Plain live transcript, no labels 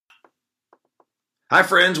Hi,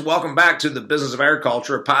 friends. Welcome back to the Business of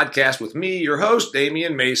Agriculture, a podcast with me, your host,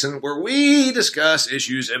 Damian Mason, where we discuss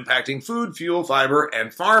issues impacting food, fuel, fiber,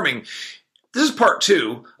 and farming. This is part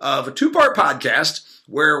two of a two-part podcast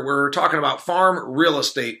where we're talking about farm real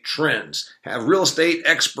estate trends. Have real estate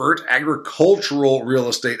expert, agricultural real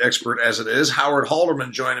estate expert as it is, Howard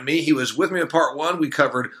Halderman joining me. He was with me in part one. We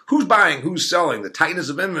covered who's buying, who's selling, the tightness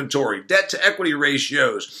of inventory, debt to equity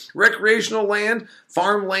ratios, recreational land,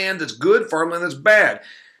 farmland that's good, farmland that's bad,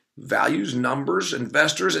 values, numbers,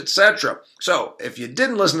 investors, etc. So if you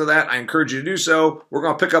didn't listen to that, I encourage you to do so. We're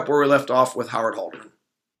going to pick up where we left off with Howard Halderman.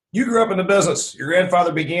 You grew up in the business. Your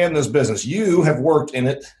grandfather began this business. You have worked in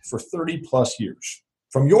it for 30 plus years.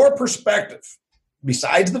 From your perspective,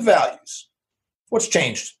 besides the values, what's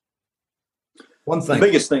changed? One thing. The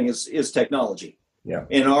biggest thing is technology. Yeah.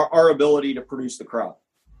 And our ability to produce the crop.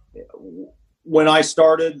 When I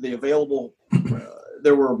started,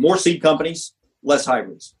 there were more seed companies, less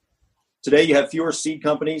hybrids. Today you have fewer seed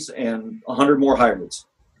companies and 100 more hybrids.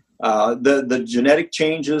 The genetic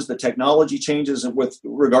changes, the technology changes with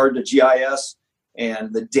regard to GIS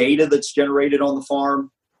and the data that's generated on the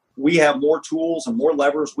farm. We have more tools and more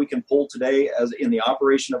levers we can pull today as in the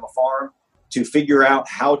operation of a farm to figure out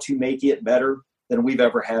how to make it better than we've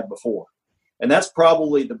ever had before. And that's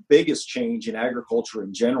probably the biggest change in agriculture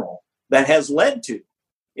in general that has led to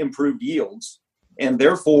improved yields and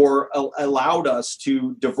therefore allowed us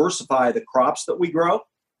to diversify the crops that we grow.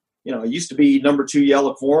 You know, it used to be number 2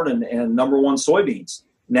 yellow corn and number 1 soybeans.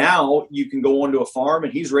 Now you can go onto a farm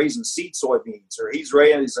and he's raising seed soybeans, or he's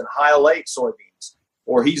raising high oleic soybeans,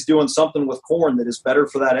 or he's doing something with corn that is better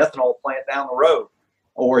for that ethanol plant down the road,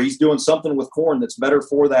 or he's doing something with corn that's better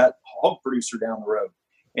for that hog producer down the road.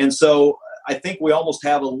 And so I think we almost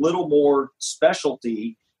have a little more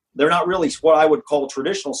specialty. They're not really what I would call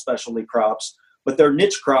traditional specialty crops, but they're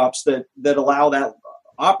niche crops that allow that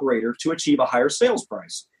operator to achieve a higher sales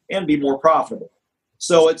price and be more profitable.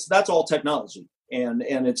 So that's all technology. And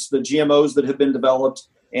it's the GMOs that have been developed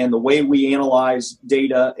and the way we analyze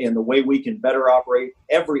data and the way we can better operate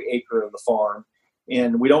every acre of the farm.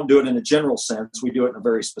 And we don't do it in a general sense. We do it in a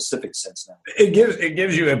very specific sense now. It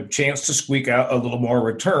gives you a chance to squeak out a little more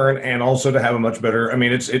return and also to have a much better,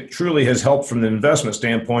 it truly has helped from the investment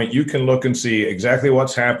standpoint. You can look and see exactly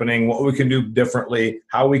what's happening, what we can do differently,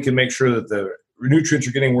 how we can make sure that the nutrients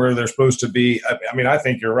are getting where they're supposed to be. I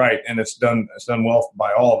think you're right, and it's done well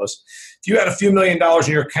by all of us. If you had a few $1 million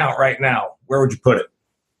in your account right now, where would you put it?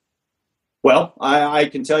 Well, I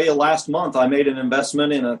can tell you last month I made an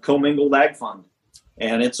investment in a commingled ag fund,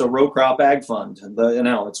 and it's a row crop ag fund.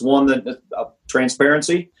 It's one that,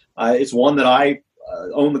 transparency, it's one that I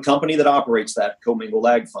own the company that operates that commingled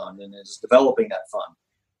ag fund and is developing that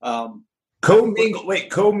fund.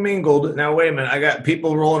 Commingled. Now, wait a minute. I got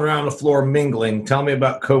people rolling around the floor mingling. Tell me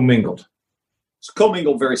about commingled. So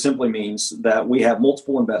commingled very simply means that we have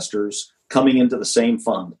multiple investors coming into the same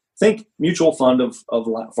fund. Think mutual fund of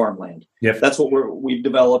farmland. Yep. That's what we've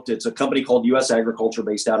developed. It's a company called U.S. Agriculture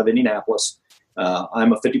based out of Indianapolis.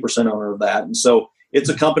 I'm a 50% owner of that. And so it's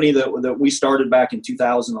a company that we started back in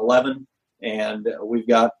 2011, and we've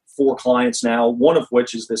got 4 clients now, one of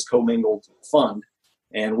which is this commingled fund.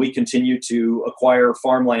 And we continue to acquire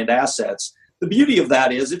farmland assets. The beauty of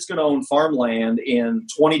that is it's going to own farmland in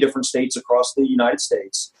 20 different states across the United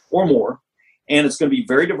States or more. And it's going to be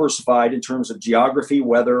very diversified in terms of geography,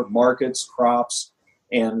 weather, markets, crops,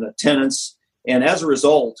 and tenants. And as a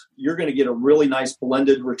result, you're going to get a really nice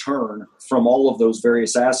blended return from all of those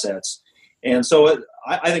various assets. And so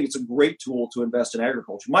I think it's a great tool to invest in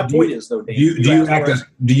agriculture. My point is, though, Dave,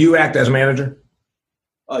 do you act as manager?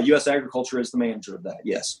 U.S. Agriculture is the manager of that,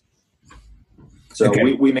 yes. So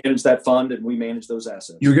okay. we manage that fund and we manage those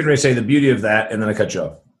assets. You were getting ready to say the beauty of that, and then I cut you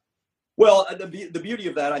off. Well, the beauty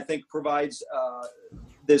of that, I think, provides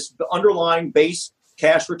this underlying base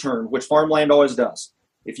cash return, which farmland always does.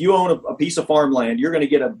 If you own a piece of farmland, you're going to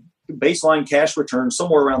get a baseline cash return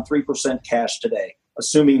somewhere around 3% cash today,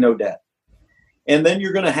 assuming no debt. And then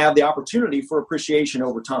you're going to have the opportunity for appreciation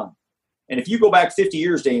over time. And if you go back 50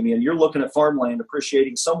 years, Damian, you're looking at farmland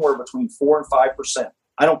appreciating somewhere between 4 and 5%.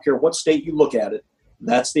 I don't care what state you look at it.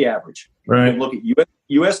 That's the average. Right. You can look at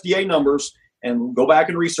USDA numbers and go back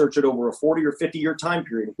and research it over a 40 or 50-year time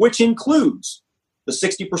period, which includes the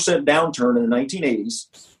 60% downturn in the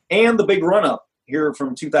 1980s and the big run-up here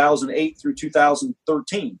from 2008 through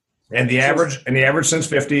 2013. And the average since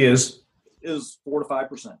 50 is 4 to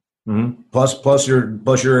 5%. Mm-hmm. Plus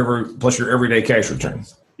your everyday cash return.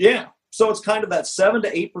 Yeah. So it's kind of that 7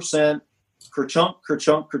 to 8%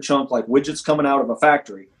 kerchunk, like widgets coming out of a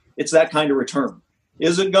factory. It's that kind of return.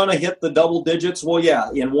 Is it going to hit the double digits? Well, yeah,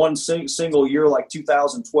 in one single year like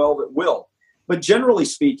 2012, it will. But generally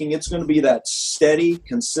speaking, it's going to be that steady,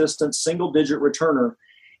 consistent, single-digit returner.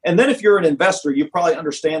 And then if you're an investor, you probably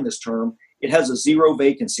understand this term. It has a zero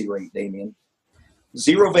vacancy rate, Damien.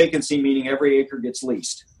 Zero vacancy meaning every acre gets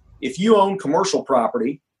leased. If you own commercial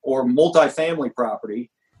property or multifamily property,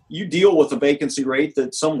 you deal with a vacancy rate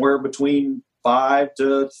that's somewhere between 5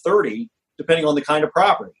 to 30, depending on the kind of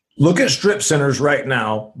property. Look at strip centers right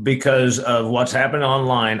now because of what's happening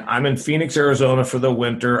online. I'm in Phoenix, Arizona for the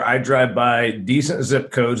winter. I drive by decent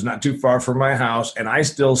zip codes not too far from my house, and I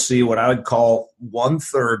still see what I would call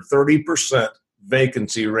 1/3, 30%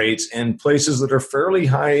 vacancy rates in places that are fairly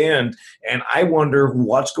high end. And I wonder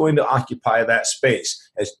what's going to occupy that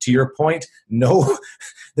space. As to your point, no,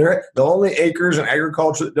 the only acres in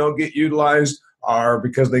agriculture that don't get utilized are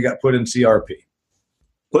because they got put in CRP.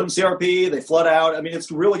 Put in CRP, they flood out. I mean, it's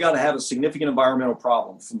really got to have a significant environmental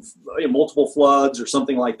problem from multiple floods or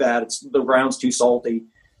something like that. The ground's too salty.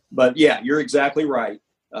 But yeah, you're exactly right.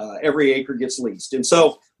 Every acre gets leased. And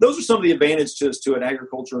so those are some of the advantages to an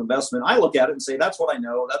agriculture investment. I look at it and say, that's what I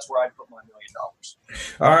know. That's where I put my $1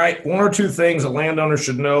 million. All right. One or two things a landowner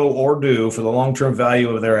should know or do for the long-term value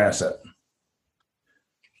of their asset.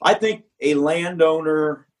 I think a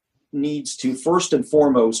landowner needs to first and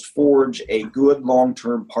foremost forge a good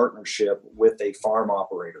long-term partnership with a farm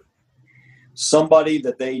operator, somebody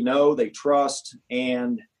that they know, they trust.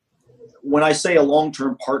 And when I say a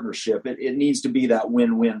long-term partnership, it needs to be that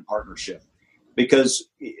win-win partnership, because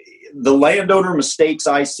the landowner mistakes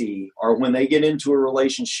I see are when they get into a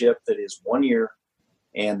relationship that is 1 year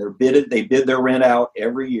and they bid their rent out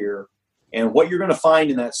every year. And what you're going to find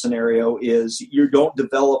in that scenario is you don't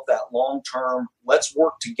develop that long-term, let's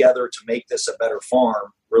work together to make this a better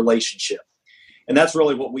farm relationship. And that's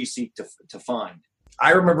really what we seek to find.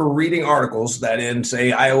 I remember reading articles that in,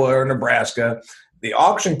 say, Iowa or Nebraska, the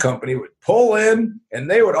auction company would pull in and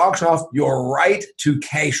they would auction off your right to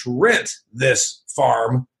cash rent this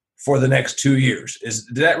farm for the next 2 years.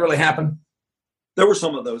 Did that really happen? There were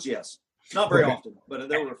some of those, yes. Not very often, but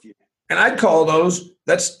there were a few. And I'd call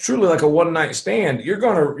that's truly like a one-night stand. You're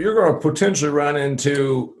gonna potentially run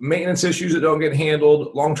into maintenance issues that don't get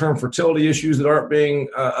handled, long-term fertility issues that aren't being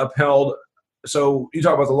upheld. So you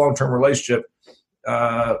talk about the long-term relationship.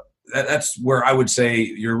 That's where I would say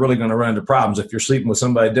you're really going to run into problems if you're sleeping with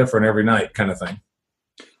somebody different every night, kind of thing.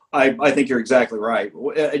 I think you're exactly right.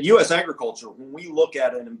 At U.S. Agriculture, when we look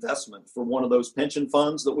at an investment for one of those pension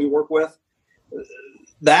funds that we work with,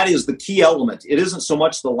 that is the key element. It isn't so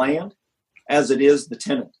much the land as it is the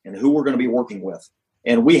tenant and who we're going to be working with.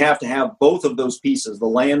 And we have to have both of those pieces, the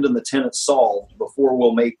land and the tenant, solved before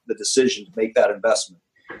we'll make the decision to make that investment,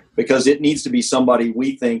 because it needs to be somebody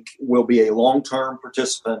we think will be a long-term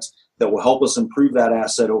participant that will help us improve that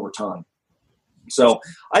asset over time. So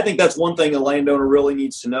I think that's one thing a landowner really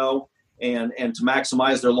needs to know and to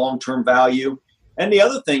maximize their long-term value. And the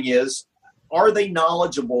other thing is, are they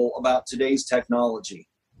knowledgeable about today's technology?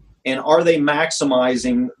 And are they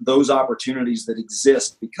maximizing those opportunities that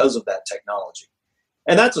exist because of that technology?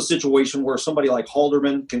 And that's a situation where somebody like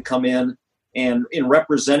Halderman can come in, and in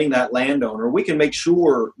representing that landowner, we can make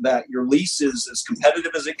sure that your lease is as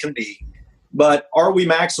competitive as it can be. But are we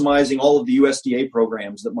maximizing all of the USDA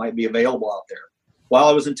programs that might be available out there? While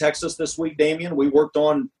I was in Texas this week, Damien, we worked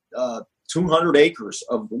on 200 acres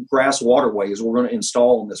of grass waterways we're going to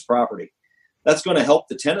install on this property. That's going to help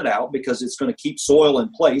the tenant out because it's going to keep soil in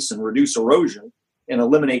place and reduce erosion and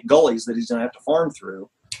eliminate gullies that he's going to have to farm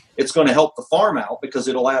through. It's going to help the farm out because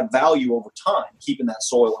it'll add value over time, keeping that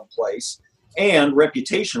soil in place. And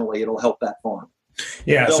reputationally, it'll help that farm.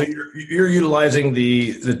 Yeah, so you're utilizing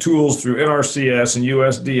the tools through NRCS and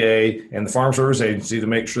USDA and the Farm Service Agency to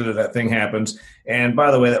make sure that thing happens. And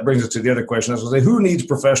by the way, that brings us to the other question. I was going to say, who needs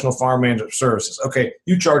professional farm management services? Okay,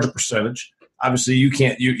 you charge a percentage. Obviously, you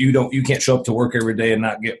can't show up to work every day and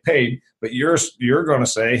not get paid. But you're going to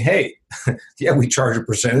say, hey, yeah, we charge a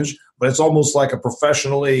percentage, but it's almost like a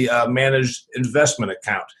professionally managed investment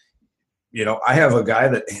account. You know, I have a guy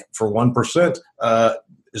that for 1%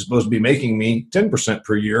 is supposed to be making me 10%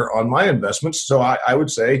 per year on my investments. So I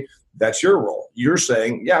would say that's your role. You're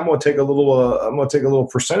saying, yeah, I'm going to take a little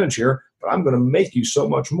percentage here, but I'm going to make you so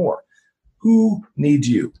much more. Who needs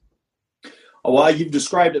you? Oh, well, you've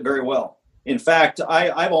described it very well. In fact,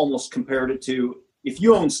 I've almost compared it to if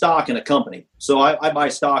you own stock in a company. So I buy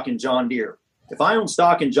stock in John Deere. If I own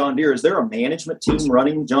stock in John Deere, is there a management team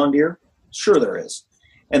running John Deere? Sure there is.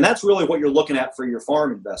 And that's really what you're looking at for your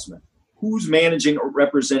farm investment. Who's managing or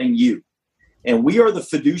representing you? And we are the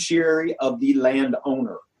fiduciary of the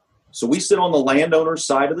landowner. So we sit on the landowner's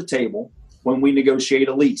side of the table, when we negotiate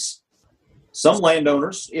a lease. Some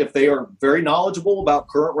landowners, if they are very knowledgeable about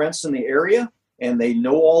current rents in the area and they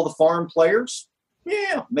know all the farm players,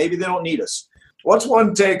 yeah, maybe they don't need us. What's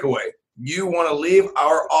one takeaway you want to leave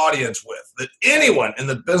our audience with that anyone in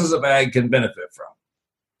the business of ag can benefit from?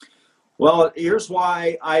 Well, here's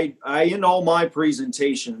why I end all my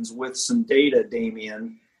presentations with some data,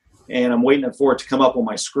 Damian, and I'm waiting for it to come up on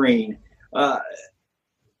my screen.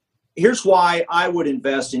 Here's why I would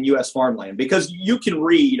invest in U.S. farmland, because you can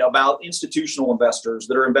read about institutional investors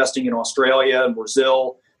that are investing in Australia and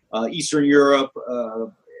Brazil, Eastern Europe,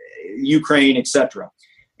 Ukraine, etc.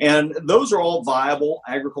 And those are all viable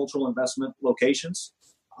agricultural investment locations.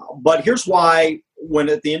 But here's why, when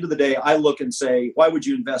at the end of the day, I look and say, why would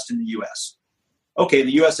you invest in the U.S.? Okay,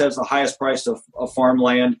 the U.S. has the highest price of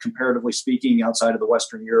farmland, comparatively speaking, outside of the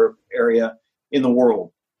Western Europe area in the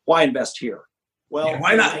world. Why invest here? Well, yeah,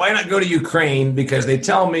 why not go to Ukraine? Because they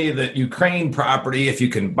tell me that Ukraine property, if you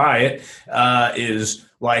can buy it, is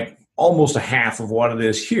like almost a half of what it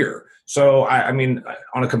is here. So, I mean,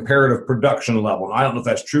 on a comparative production level, I don't know if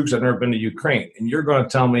that's true because I've never been to Ukraine. And you're going to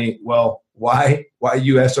tell me, well, why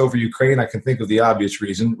U.S. over Ukraine? I can think of the obvious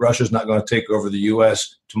reason. Russia's not going to take over the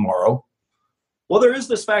U.S. tomorrow. Well, there is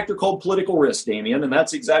this factor called political risk, Damian, and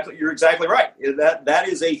you're exactly right. That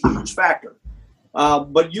is a huge factor.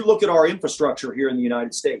 But you look at our infrastructure here in the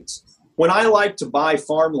United States. When I like to buy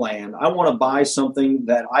farmland, I want to buy something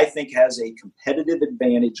that I think has a competitive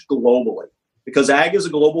advantage globally, because ag is a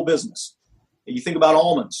global business. You think about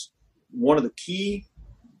almonds. One of the key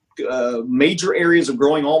major areas of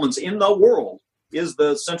growing almonds in the world is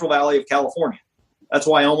the Central Valley of California. That's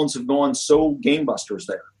why almonds have gone so gangbusters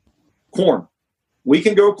there. Corn. We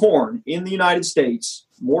can grow corn in the United States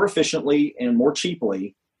more efficiently and more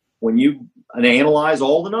cheaply when you analyze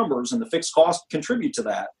all the numbers, and the fixed costs contribute to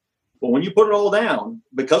that. But when you put it all down,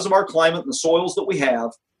 because of our climate and the soils that we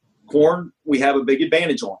have, corn we have a big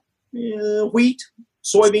advantage on. Wheat,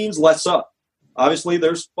 soybeans, less up. Obviously,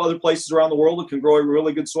 there's other places around the world that can grow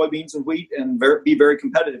really good soybeans and wheat and be very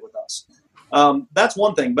competitive with us. That's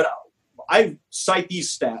one thing, but I cite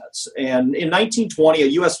these stats. And in 1920, a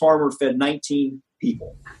U.S. farmer fed 19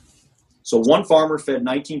 people. So one farmer fed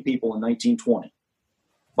 19 people in 1920.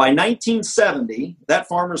 By 1970, that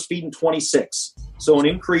farmer's feeding 26. So an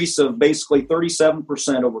increase of basically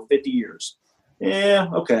 37% over 50 years. Yeah,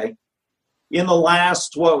 okay. In the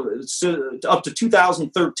last, up to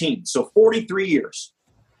 2013, so 43 years,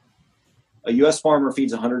 a U.S. farmer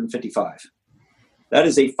feeds 155. That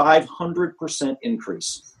is a 500%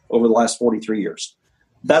 increase over the last 43 years.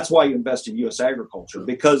 That's why you invest in U.S. agriculture,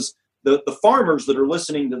 because the farmers that are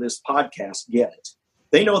listening to this podcast get it.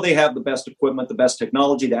 They know they have the best equipment, the best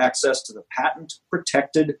technology to access to the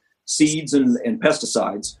patent-protected seeds and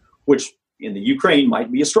pesticides, which in the Ukraine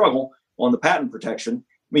might be a struggle on the patent protection.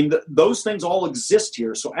 I mean, those things all exist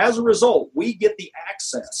here. So as a result, we get the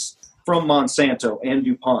access from Monsanto and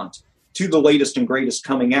DuPont to the latest and greatest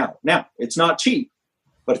coming out. Now, it's not cheap,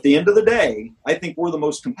 but at the end of the day, I think we're the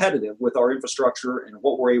most competitive with our infrastructure and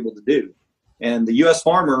what we're able to do. And the U.S.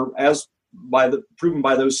 farmer, proven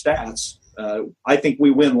by those stats, I think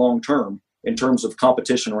we win long term in terms of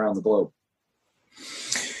competition around the globe.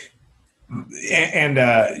 And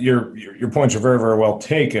your points are very, very well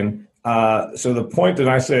taken. So the point that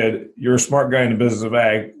I said, you're a smart guy in the business of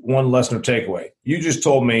ag, one lesson or takeaway. You just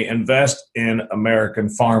told me invest in American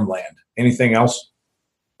farmland. Anything else?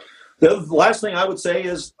 The last thing I would say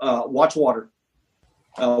is watch water.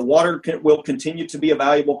 Water will continue to be a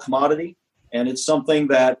valuable commodity. And it's something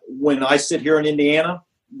that when I sit here in Indiana,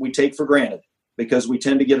 we take for granted because we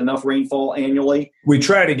tend to get enough rainfall annually. We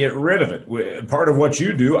try to get rid of it. Part of what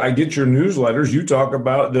you do, I get your newsletters. You talk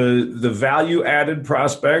about the value added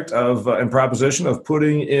prospect of and proposition of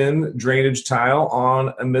putting in drainage tile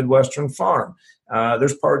on a Midwestern farm.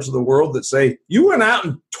 There's parts of the world that say, you went out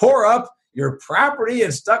and tore up your property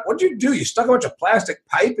and what'd you do? You stuck a bunch of plastic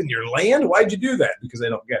pipe in your land? Why'd you do that? Because they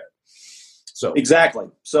don't get it. So exactly.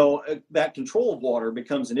 So that control of water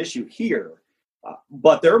becomes an issue here.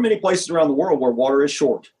 But there are many places around the world where water is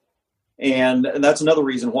short. And that's another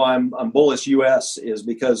reason why I'm bullish U.S. is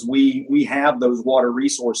because we have those water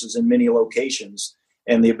resources in many locations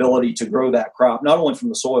and the ability to grow that crop, not only from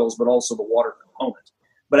the soils, but also the water component.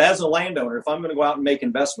 But as a landowner, if I'm going to go out and make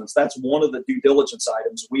investments, that's one of the due diligence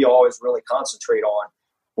items we always really concentrate on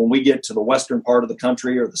when we get to the western part of the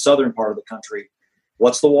country or the southern part of the country.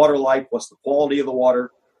 What's the water like? What's the quality of the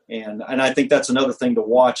water? And I think that's another thing to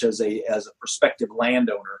watch as a prospective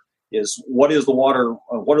landowner is what is the water?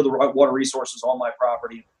 What are the water resources on my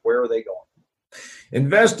property? Where are they going?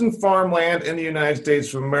 Invest in farmland in the United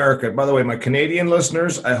States of America. By the way, my Canadian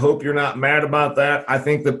listeners, I hope you're not mad about that. I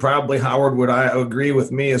think that probably Howard would agree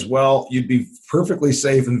with me as well. You'd be perfectly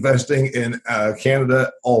safe investing in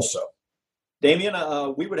Canada also. Damien,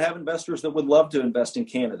 we would have investors that would love to invest in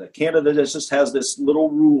Canada. Canada just has this little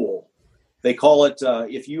rule. They call it,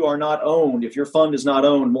 if your fund is not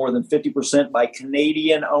owned more than 50% by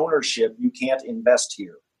Canadian ownership, you can't invest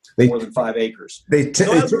here more than 5 acres.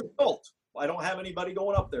 I don't have anybody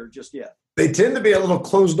going up there just yet. They tend to be a little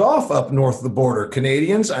closed off up north of the border.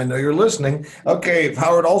 Canadians, I know you're listening. Okay,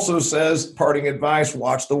 Howard also says, parting advice,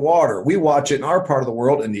 watch the water. We watch it in our part of the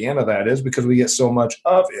world, Indiana that is, because we get so much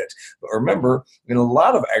of it. But remember, in a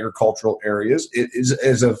lot of agricultural areas, it is,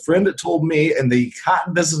 as a friend that told me in the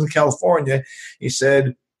cotton business in California, he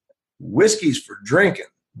said, whiskey's for drinking,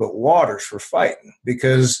 but water's for fighting,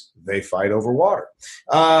 because they fight over water.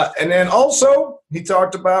 And then also, he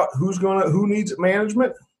talked about who needs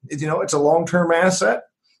management. It's a long-term asset.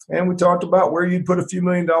 And we talked about where you'd put a few $1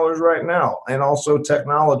 million right now, and also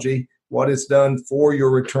technology, what it's done for your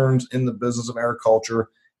returns in the business of agriculture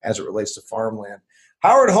as it relates to farmland.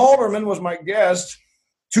 Howard Halderman was my guest.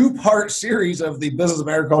 2-part series of the Business of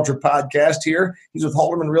Agriculture podcast here. He's with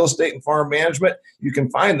Halderman Real Estate and Farm Management. You can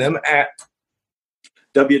find them at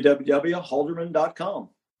www.halderman.com.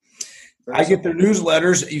 I get their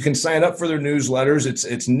newsletters. You can sign up for their newsletters.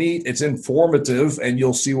 It's neat. It's informative, and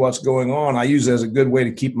you'll see what's going on. I use it as a good way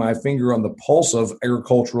to keep my finger on the pulse of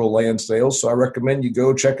agricultural land sales. So I recommend you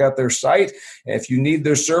go check out their site. And if you need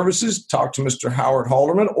their services, talk to Mr. Howard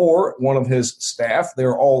Halderman or one of his staff.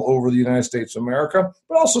 They're all over the United States of America.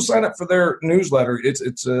 But also sign up for their newsletter.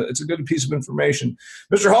 It's a good piece of information.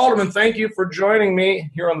 Mr. Halderman, thank you for joining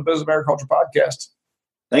me here on the Business of Agriculture podcast.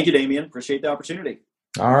 Thank you, Damien. Appreciate the opportunity.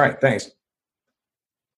 All right. Thanks.